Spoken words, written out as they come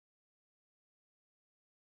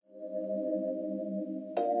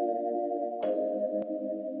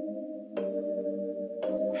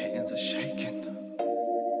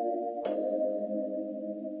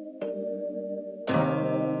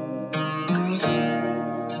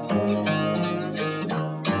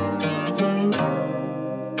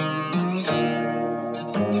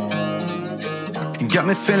got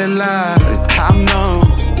me feeling like I'm numb,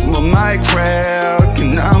 my mind crack,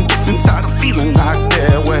 and I'm getting tired of feeling like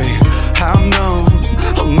that way. I'm numb,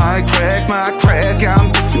 my mind crack, I'm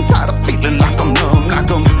getting tired of feeling like I'm numb, I'm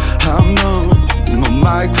numb, my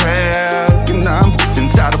mind crack, and I'm getting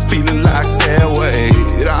tired of feeling like that way.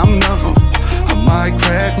 I'm numb, my mind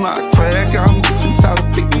crack, I'm getting tired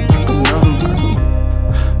of feeling like I'm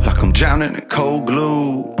numb, like I'm drowning in cold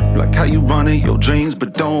glue. Like how you running your dreams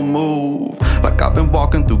but don't move. Like I've been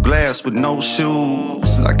walking through glass with no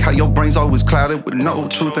shoes. Like how your brain's always clouded with no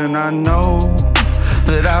truth. And I know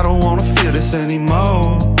that I don't wanna feel this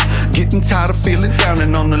anymore. Getting tired of feeling down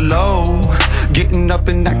and on the low. Getting up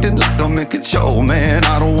and acting like I'm in control. Man,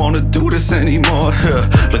 I don't wanna do this anymore.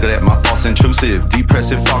 Look at that, my thoughts intrusive.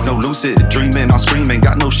 Depressive, fog, no lucid. Dreaming, I'm screaming.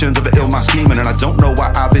 Got notions of an ill mind scheming. And I don't know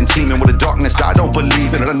why I've been teeming with a darkness I don't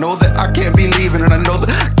believe in. And I know that I can't be leaving. And I know that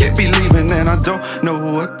I can't be leaving. And I don't know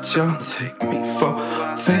what y'all take me for.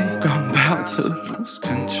 Think I'm about to lose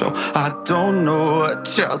control. I don't know what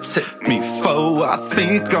y'all take me for. I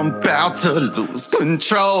think I'm about to lose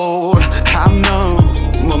control. I'm numb,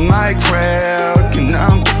 my mind crack, and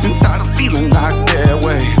I'm getting tired of feeling like that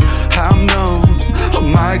way. I'm numb, my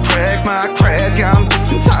mind crack, I'm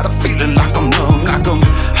getting tired of feeling like I'm numb, I'm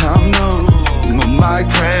numb, my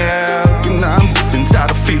mind crack, and I'm getting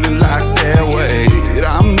tired of feeling like that way.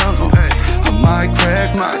 I'm numb, my mind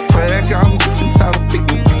crack, I'm getting tired of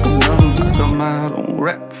feeling like I'm numb, I don't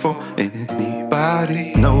rap for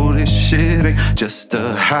anybody. No, this shit ain't just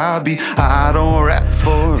a hobby. I don't rap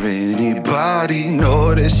for anybody.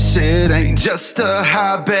 No, this shit ain't just a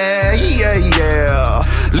hobby. Yeah, yeah.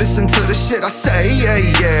 Listen to the shit I say. Yeah,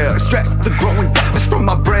 yeah. Extract the growing darkness from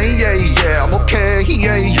my brain. Yeah, yeah. I'm okay.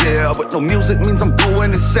 Yeah, yeah. But no music means I'm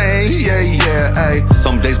going insane. Yeah, yeah. Ay.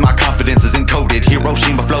 Some days my confidence is encoded.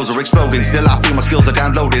 Hiroshima flows are exploding. Still I feel my skills are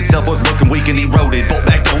downloaded. Self-worth looking weak and eroded. Bolt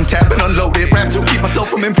back on tap and unloaded. Rap to keep myself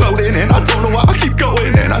from imploding. And I don't know why I keep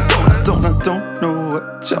going. And I don't know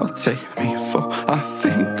what y'all take me for. I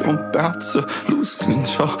think I'm about to lose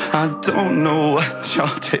control. I don't know what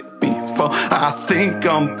y'all take me for. I think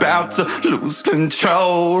I'm about to lose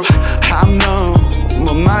control. I'm numb,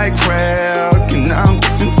 my mind crack, and I'm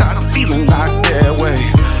getting tired of feeling like